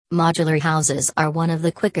Modular houses are one of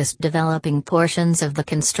the quickest developing portions of the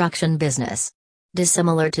construction business.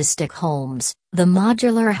 Dissimilar to stick homes, the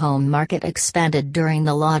modular home market expanded during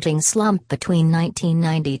the lodging slump between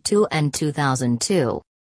 1992 and 2002.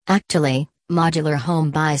 Actually, modular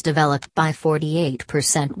home buys developed by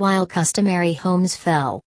 48% while customary homes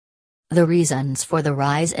fell. The reasons for the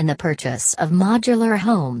rise in the purchase of modular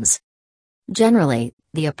homes. Generally,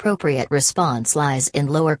 the appropriate response lies in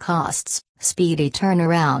lower costs, speedy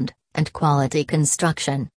turnaround, and quality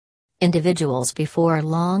construction. Individuals before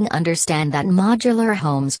long understand that modular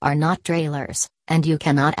homes are not trailers, and you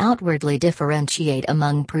cannot outwardly differentiate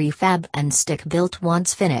among prefab and stick-built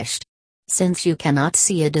once finished. Since you cannot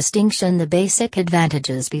see a distinction, the basic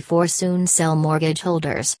advantages before soon sell mortgage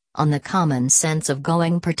holders on the common sense of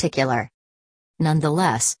going particular.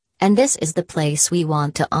 Nonetheless, and this is the place we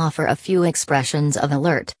want to offer a few expressions of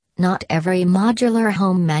alert, not every modular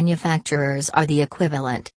home manufacturers are the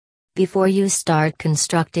equivalent. Before you start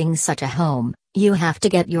constructing such a home, you have to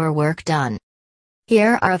get your work done.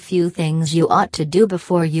 Here are a few things you ought to do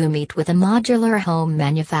before you meet with a modular home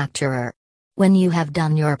manufacturer. When you have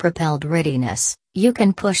done your propelled readiness, you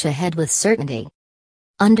can push ahead with certainty.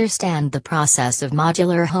 Understand the process of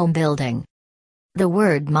modular home building. The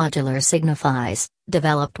word modular signifies,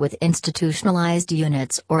 developed with institutionalized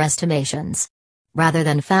units or estimations. Rather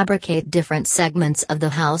than fabricate different segments of the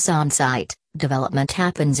house on site, development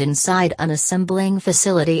happens inside an assembling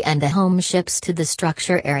facility and the home ships to the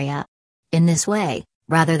structure area. In this way,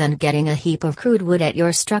 rather than getting a heap of crude wood at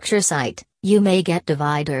your structure site, you may get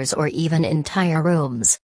dividers or even entire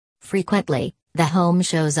rooms. Frequently, the home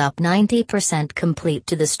shows up 90% complete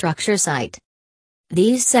to the structure site.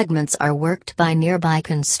 These segments are worked by nearby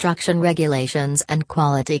construction regulations and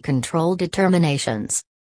quality control determinations.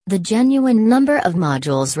 The genuine number of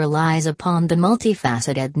modules relies upon the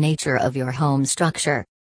multifaceted nature of your home structure.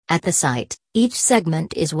 At the site, each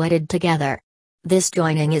segment is welded together. This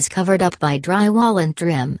joining is covered up by drywall and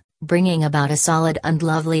trim, bringing about a solid and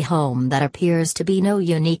lovely home that appears to be no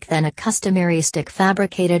unique than a customary stick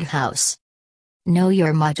fabricated house. Know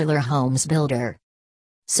your modular homes builder.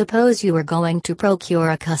 Suppose you were going to procure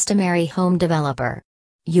a customary home developer.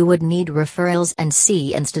 You would need referrals and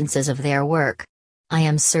see instances of their work. I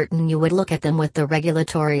am certain you would look at them with the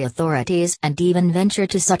regulatory authorities and even venture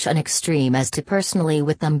to such an extreme as to personally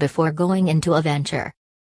with them before going into a venture.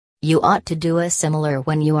 You ought to do a similar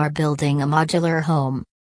when you are building a modular home.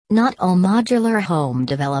 Not all modular home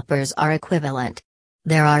developers are equivalent.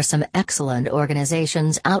 There are some excellent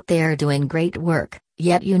organizations out there doing great work,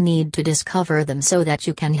 yet you need to discover them so that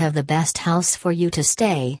you can have the best house for you to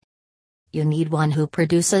stay. You need one who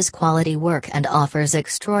produces quality work and offers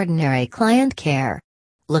extraordinary client care.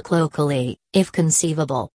 Look locally, if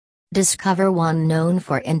conceivable. Discover one known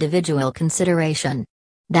for individual consideration.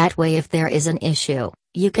 That way, if there is an issue,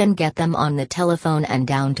 you can get them on the telephone and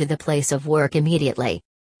down to the place of work immediately.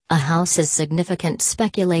 A house is significant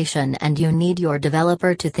speculation and you need your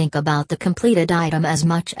developer to think about the completed item as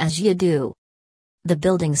much as you do. The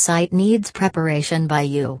building site needs preparation by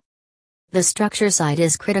you. The structure site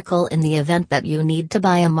is critical in the event that you need to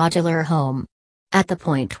buy a modular home. At the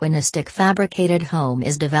point when a stick fabricated home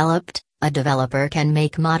is developed, a developer can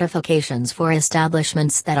make modifications for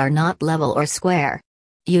establishments that are not level or square.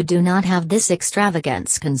 You do not have this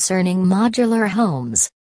extravagance concerning modular homes.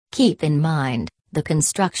 Keep in mind, the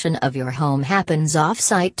construction of your home happens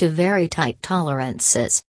off-site to very tight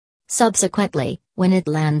tolerances. Subsequently, when it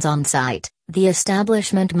lands on site, the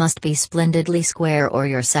establishment must be splendidly square or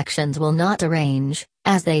your sections will not arrange,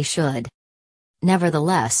 as they should.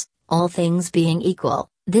 Nevertheless, all things being equal,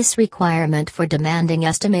 this requirement for demanding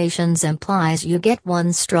estimations implies you get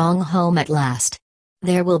one strong home at last.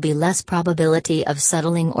 There will be less probability of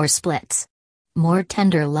settling or splits. More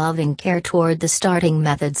tender loving care toward the starting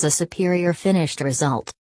methods, a superior finished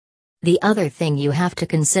result. The other thing you have to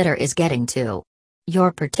consider is getting to.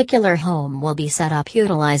 Your particular home will be set up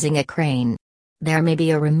utilizing a crane. There may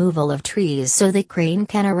be a removal of trees so the crane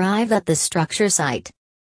can arrive at the structure site.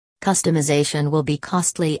 Customization will be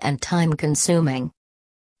costly and time-consuming.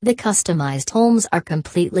 The customized homes are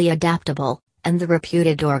completely adaptable, and the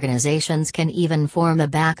reputed organizations can even form a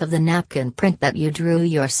back of the napkin print that you drew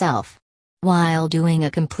yourself. While doing a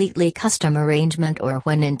completely custom arrangement or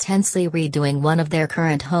when intensely redoing one of their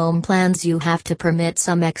current home plans, you have to permit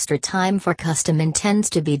some extra time for custom intents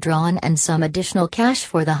to be drawn and some additional cash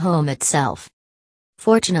for the home itself.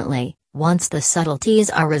 Fortunately, once the subtleties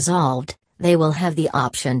are resolved, they will have the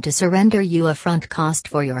option to surrender you a front cost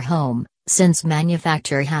for your home, since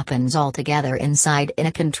manufacture happens altogether inside in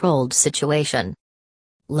a controlled situation.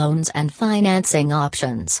 Loans and financing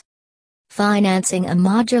options. Financing a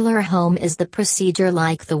modular home is the procedure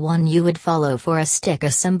like the one you would follow for a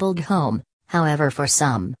stick-assembled home, however for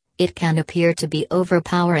some, it can appear to be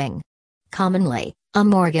overpowering. Commonly, a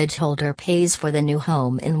mortgage holder pays for the new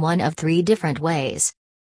home in one of three different ways: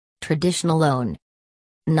 traditional loan,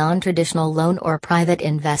 non-traditional loan or private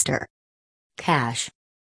investor, cash.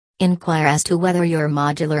 Inquire as to whether your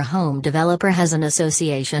modular home developer has an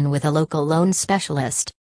association with a local loan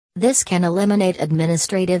specialist. This can eliminate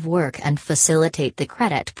administrative work and facilitate the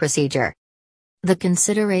credit procedure. The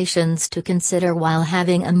considerations to consider while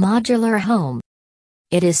having a modular home.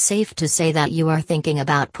 It is safe to say that you are thinking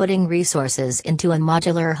about putting resources into a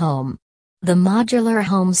modular home. The modular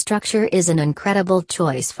home structure is an incredible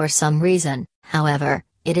choice for some reason, however,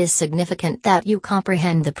 it is significant that you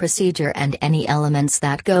comprehend the procedure and any elements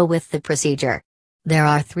that go with the procedure. There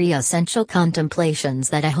are three essential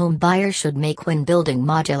contemplations that a home buyer should make when building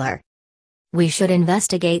modular. We should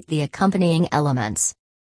investigate the accompanying elements.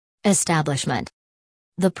 Establishment.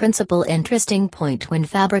 The principal interesting point when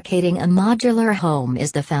fabricating a modular home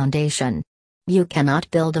is the foundation. You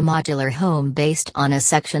cannot build a modular home based on a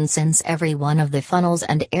section since every one of the funnels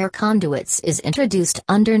and air conduits is introduced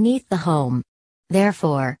underneath the home.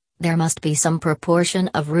 Therefore, there must be some proportion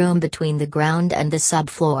of room between the ground and the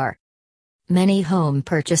subfloor. Many home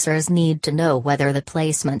purchasers need to know whether the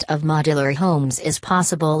placement of modular homes is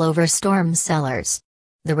possible over storm cellars.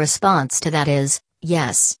 The response to that is,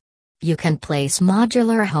 yes. You can place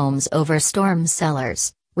modular homes over storm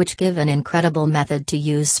cellars, which give an incredible method to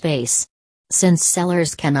use space. Since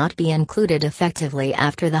cellars cannot be included effectively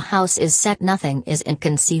after the house is set, nothing is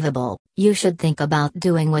inconceivable. You should think about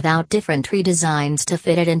doing without different redesigns to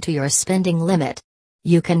fit it into your spending limit.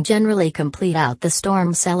 You can generally complete out the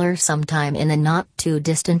storm cellar sometime in the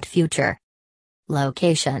not-too-distant future.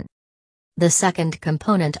 Location. The second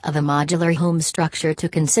component of a modular home structure to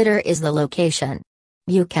consider is the location.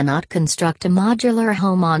 You cannot construct a modular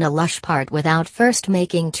home on a lush part without first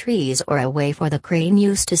making trees or a way for the crane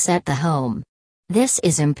used to set the home. This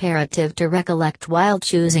is imperative to recollect while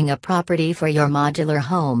choosing a property for your modular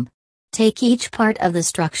home. Take each part of the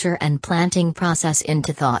structure and planting process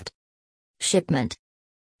into thought. Shipment.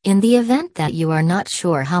 In the event that you are not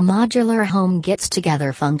sure how modular home gets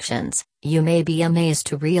together functions, you may be amazed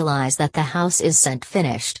to realize that the house is sent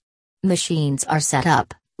finished. Machines are set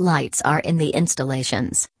up, lights are in the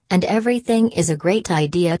installations, and everything is a great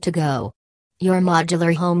idea to go. Your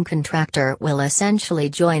modular home contractor will essentially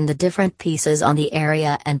join the different pieces on the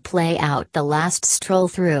area and play out the last stroll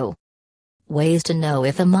through. Ways to know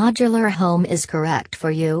if a modular home is correct for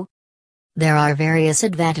you. There are various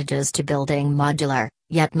advantages to building modular,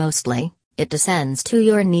 yet mostly, it descends to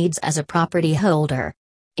your needs as a property holder.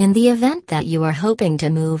 In the event that you are hoping to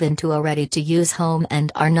move into a ready-to-use home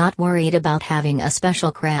and are not worried about having a special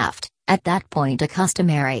craft, at that point a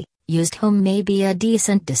customary, used home may be a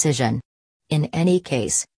decent decision. In any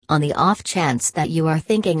case, on the off chance that you are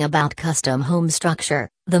thinking about custom home structure,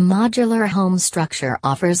 the modular home structure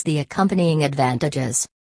offers the accompanying advantages.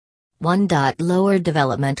 1. Lower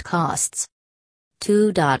development costs.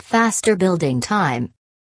 2. Faster building time.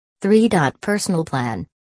 3. Personal plan.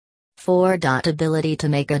 4. Ability to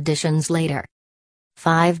make additions later.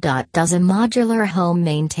 5. Does a modular home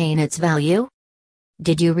maintain its value?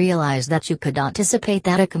 Did you realize that you could anticipate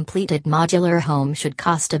that a completed modular home should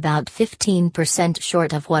cost about 15%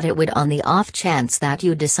 short of what it would on the off chance that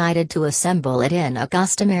you decided to assemble it in a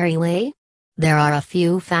customary way? There are a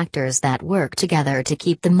few factors that work together to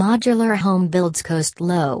keep the modular home build's cost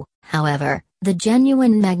low, however, the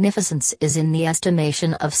genuine magnificence is in the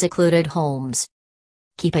estimation of secluded homes.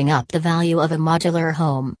 Keeping up the value of a modular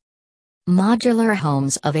home. Modular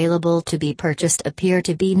homes available to be purchased appear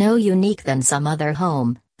to be no unique than some other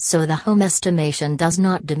home, so the home estimation does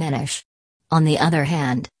not diminish. On the other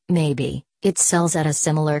hand, maybe, it sells at a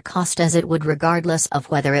similar cost as it would regardless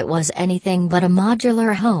of whether it was anything but a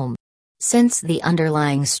modular home. Since the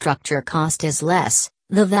underlying structure cost is less,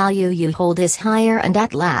 the value you hold is higher, and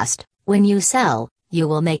at last, when you sell, you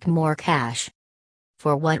will make more cash.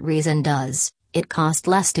 For what reason does it cost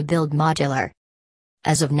less to build modular?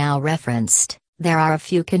 As of now referenced, there are a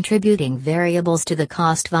few contributing variables to the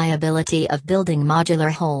cost viability of building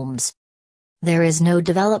modular homes. There is no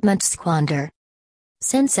development squander.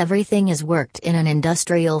 Since everything is worked in an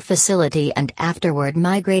industrial facility and afterward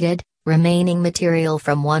migrated, remaining material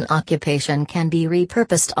from one occupation can be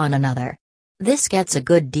repurposed on another. This gets a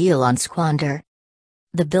good deal on squander.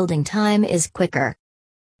 The building time is quicker.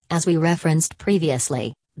 As we referenced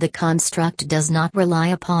previously, the construct does not rely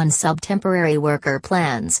upon subtemporary worker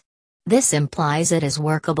plans. This implies it is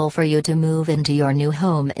workable for you to move into your new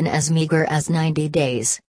home in as meager as 90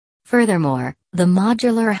 days. Furthermore, the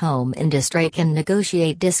modular home industry can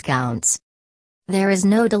negotiate discounts. There is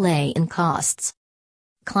no delay in costs.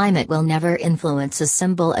 Climate will never influence a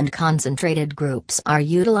symbol, and concentrated groups are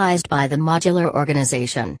utilized by the modular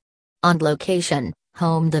organization. On location,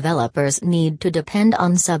 home developers need to depend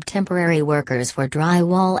on sub-temporary workers for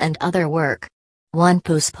drywall and other work. One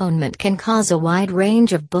postponement can cause a wide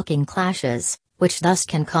range of booking clashes, which thus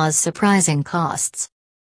can cause surprising costs.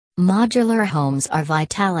 Modular homes are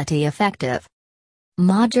vitality effective.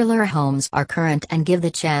 Modular homes are current and give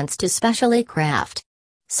the chance to specially craft.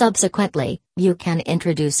 Subsequently, you can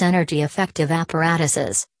introduce energy-effective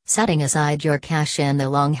apparatuses, setting aside your cash in the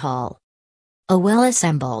long haul. A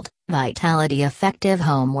well-assembled, vitality-effective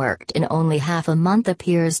home worked in only half a month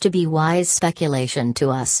appears to be wise speculation to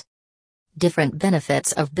us. Different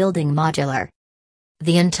benefits of building modular.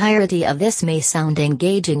 The entirety of this may sound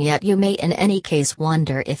engaging, yet you may in any case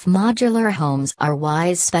wonder if modular homes are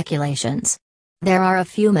wise speculations. There are a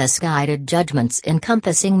few misguided judgments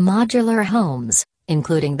encompassing modular homes,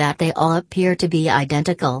 including that they all appear to be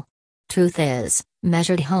identical. Truth is,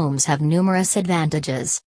 measured homes have numerous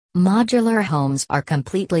advantages. Modular homes are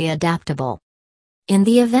completely adaptable. In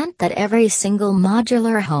the event that every single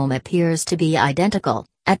modular home appears to be identical,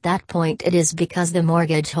 at that point it is because the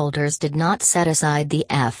mortgage holders did not set aside the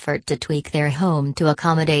effort to tweak their home to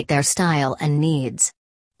accommodate their style and needs.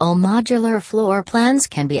 All modular floor plans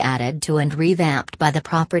can be added to and revamped by the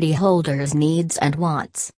property holder's needs and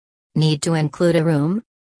wants. Need to include a room?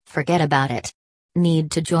 Forget about it.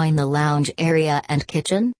 Need to join the lounge area and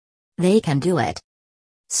kitchen? They can do it.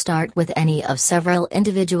 Start with any of several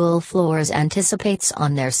individual floors anticipates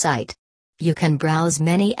on their site. You can browse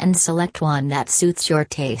many and select one that suits your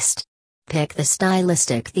taste. Pick the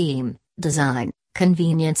stylistic theme, design,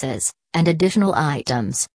 conveniences, and additional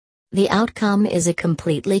items. The outcome is a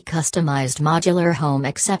completely customized modular home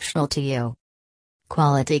exceptional to you.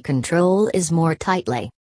 Quality control is more tightly.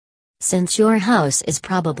 Since your house is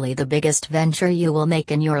probably the biggest venture you will make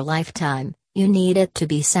in your lifetime, you need it to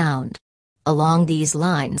be sound. Along these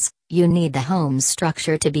lines, you need the home's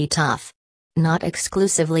structure to be tough. Not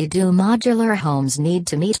exclusively do modular homes need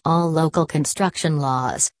to meet all local construction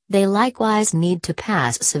laws, they likewise need to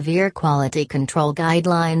pass severe quality control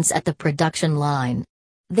guidelines at the production line.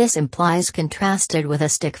 This implies, contrasted with a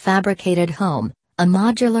stick-fabricated home, a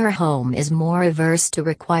modular home is more averse to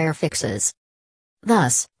require fixes.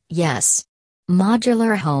 Thus, yes,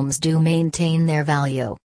 modular homes do maintain their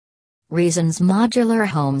value. Reasons modular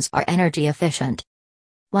homes are energy efficient.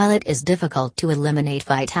 While it is difficult to eliminate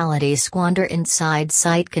vitality squander inside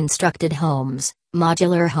site-constructed homes,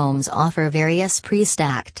 modular homes offer various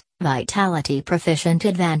pre-stacked, vitality-proficient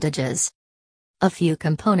advantages. A few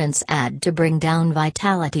components add to bring down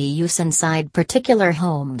vitality use inside particular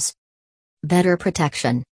homes. Better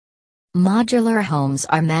protection. Modular homes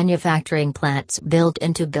are manufacturing plants built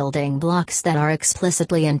into building blocks that are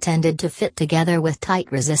explicitly intended to fit together with tight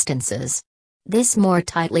resistances. This more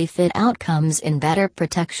tightly fit out comes in better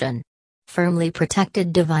protection. Firmly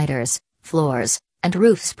protected dividers, floors, and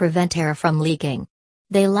roofs prevent air from leaking.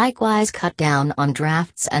 They likewise cut down on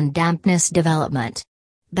drafts and dampness development.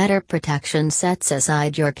 Better protection sets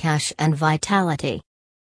aside your cash and vitality.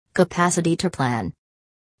 Capacity to plan.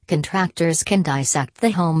 Contractors can dissect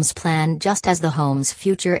the home's plan just as the home's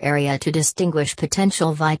future area to distinguish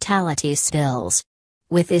potential vitality spills.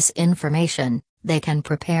 With this information, they can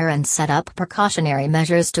prepare and set up precautionary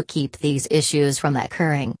measures to keep these issues from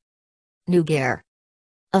occurring. New gear.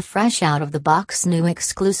 A fresh out-of-the-box new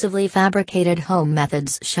exclusively fabricated home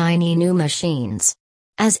methods, shiny new machines.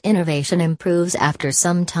 As innovation improves after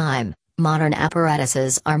some time, modern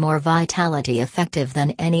apparatuses are more vitality effective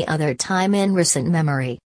than any other time in recent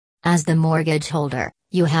memory. As the mortgage holder,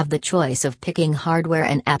 you have the choice of picking hardware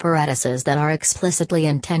and apparatuses that are explicitly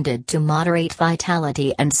intended to moderate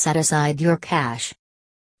vitality and set aside your cash.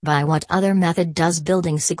 By what other method does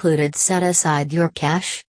building secluded set aside your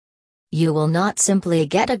cash? You will not simply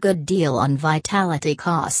get a good deal on vitality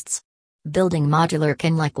costs. Building modular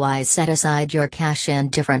can likewise set aside your cash in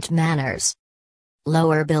different manners.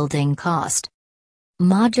 Lower building cost.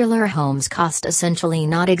 Modular homes cost essentially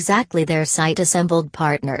not exactly their site-assembled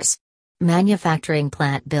partners. Manufacturing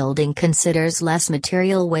plant building considers less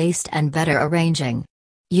material waste and better arranging.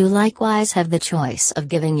 You likewise have the choice of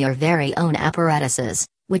giving your very own apparatuses,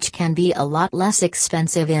 which can be a lot less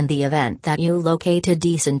expensive in the event that you locate a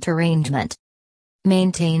decent arrangement.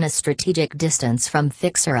 Maintain a strategic distance from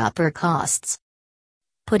fixer-upper costs.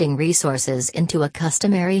 Putting resources into a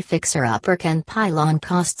customary fixer-upper can pile on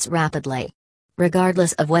costs rapidly.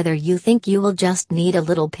 Regardless of whether you think you will just need a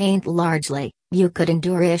little paint largely, you could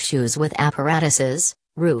endure issues with apparatuses,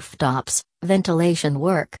 rooftops, ventilation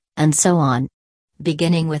work, and so on.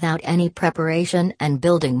 Beginning without any preparation and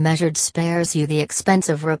building measured spares you the expense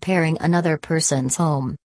of repairing another person's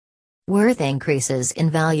home. Worth increases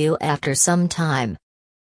in value after some time.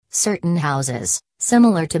 Certain houses,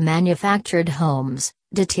 similar to manufactured homes,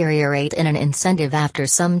 deteriorate in an incentive after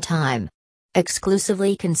some time.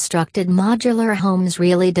 Exclusively constructed modular homes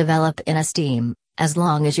really develop in esteem, as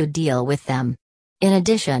long as you deal with them. In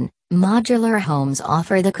addition, modular homes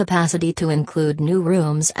offer the capacity to include new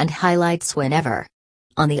rooms and highlights whenever.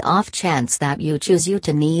 On the off chance that you choose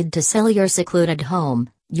to need to sell your secluded home,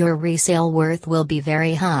 your resale worth will be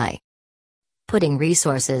very high. Putting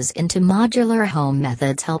resources into modular home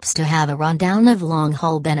methods helps to have a rundown of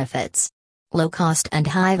long-haul benefits. Low cost and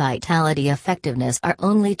high vitality effectiveness are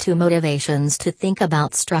only two motivations to think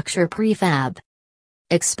about structure prefab.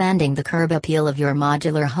 Expanding the curb appeal of your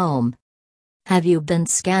modular home. Have you been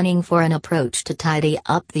scanning for an approach to tidy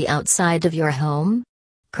up the outside of your home?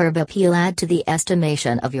 Curb appeal add to the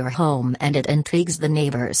estimation of your home and it intrigues the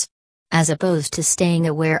neighbors. As opposed to staying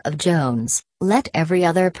aware of Jones, let every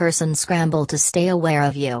other person scramble to stay aware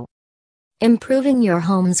of you. Improving your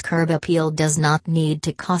home's curb appeal does not need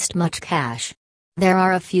to cost much cash. There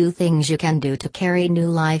are a few things you can do to carry new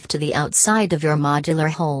life to the outside of your modular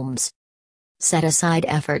homes. Set aside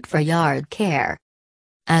effort for yard care.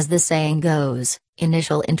 As the saying goes,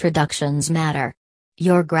 initial introductions matter.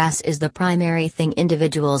 Your grass is the primary thing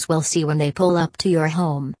individuals will see when they pull up to your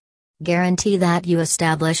home. Guarantee that you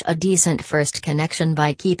establish a decent first connection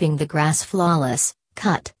by keeping the grass flawless,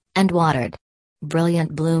 cut, and watered.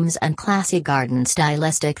 Brilliant blooms and classy garden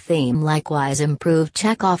stylistic theme likewise improve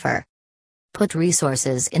check offer. Put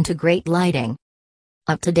resources into great lighting.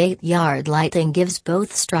 Up-to-date yard lighting gives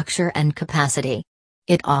both structure and capacity.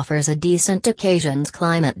 It offers a decent occasion's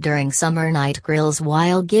climate during summer night grills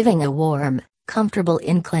while giving a warm, comfortable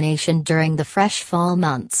inclination during the fresh fall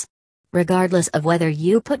months. Regardless of whether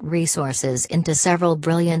you put resources into several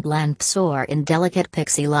brilliant lamps or in delicate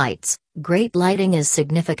pixie lights, great lighting is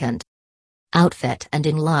significant. Outfit and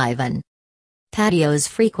enliven. Patios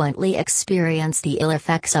frequently experience the ill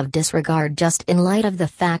effects of disregard just in light of the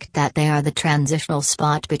fact that they are the transitional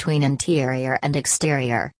spot between interior and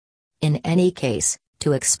exterior. In any case,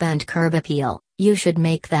 to expand curb appeal, you should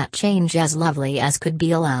make that change as lovely as could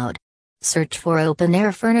be allowed. Search for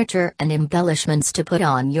open-air furniture and embellishments to put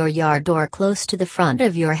on your yard or close to the front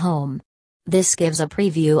of your home. This gives a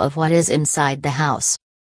preview of what is inside the house.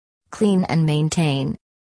 Clean and maintain.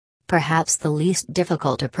 Perhaps the least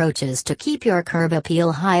difficult approaches to keep your curb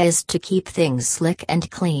appeal high is to keep things slick and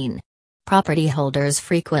clean. Property holders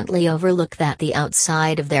frequently overlook that the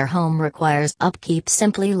outside of their home requires upkeep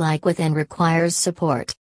simply like within requires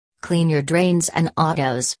support. Clean your drains and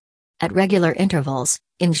autos. At regular intervals,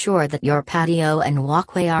 ensure that your patio and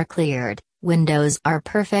walkway are cleared, windows are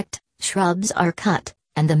perfect, shrubs are cut,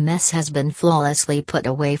 and the mess has been flawlessly put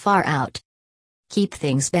away far out. Keep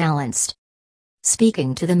things balanced.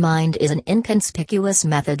 Speaking to the mind is an inconspicuous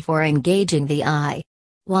method for engaging the eye.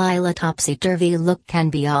 While a topsy-turvy look can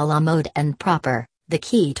be a la mode and proper, the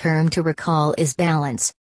key term to recall is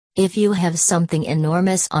balance. If you have something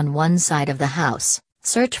enormous on one side of the house,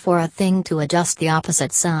 search for a thing to adjust the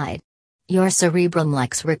opposite side. Your cerebrum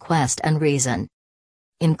lacks request and reason.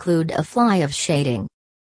 Include a fly of shading.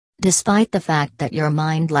 Despite the fact that your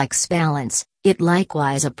mind lacks balance, it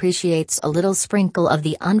likewise appreciates a little sprinkle of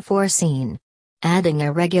the unforeseen. Adding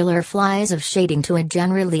irregular flies of shading to a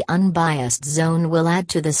generally unbiased zone will add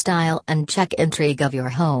to the style and check intrigue of your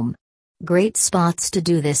home. Great spots to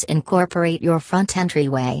do this incorporate your front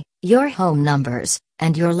entryway, your home numbers,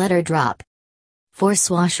 and your letter drop. Force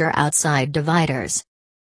washer outside dividers.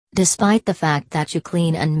 Despite the fact that you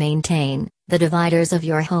clean and maintain, the dividers of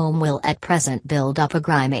your home will at present build up a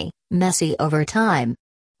grimy, messy over time.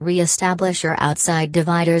 Re-establish your outside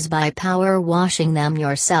dividers by power washing them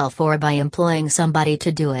yourself or by employing somebody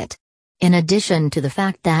to do it. In addition to the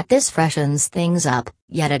fact that this freshens things up,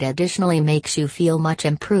 yet it additionally makes you feel much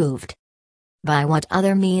improved. By what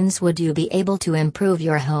other means would you be able to improve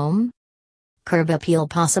your home? Curb appeal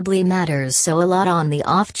possibly matters so a lot on the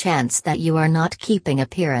off chance that you are not keeping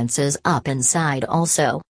appearances up inside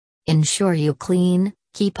also. Ensure you clean,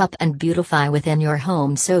 keep up and beautify within your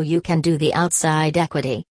home so you can do the outside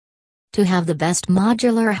equity. To have the best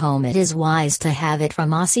modular home, it is wise to have it from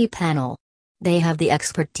Aussie Panel. They have the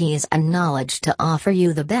expertise and knowledge to offer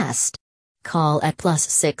you the best. Call at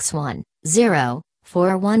 +610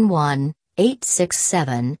 411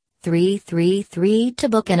 867 333 to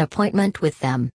book an appointment with them.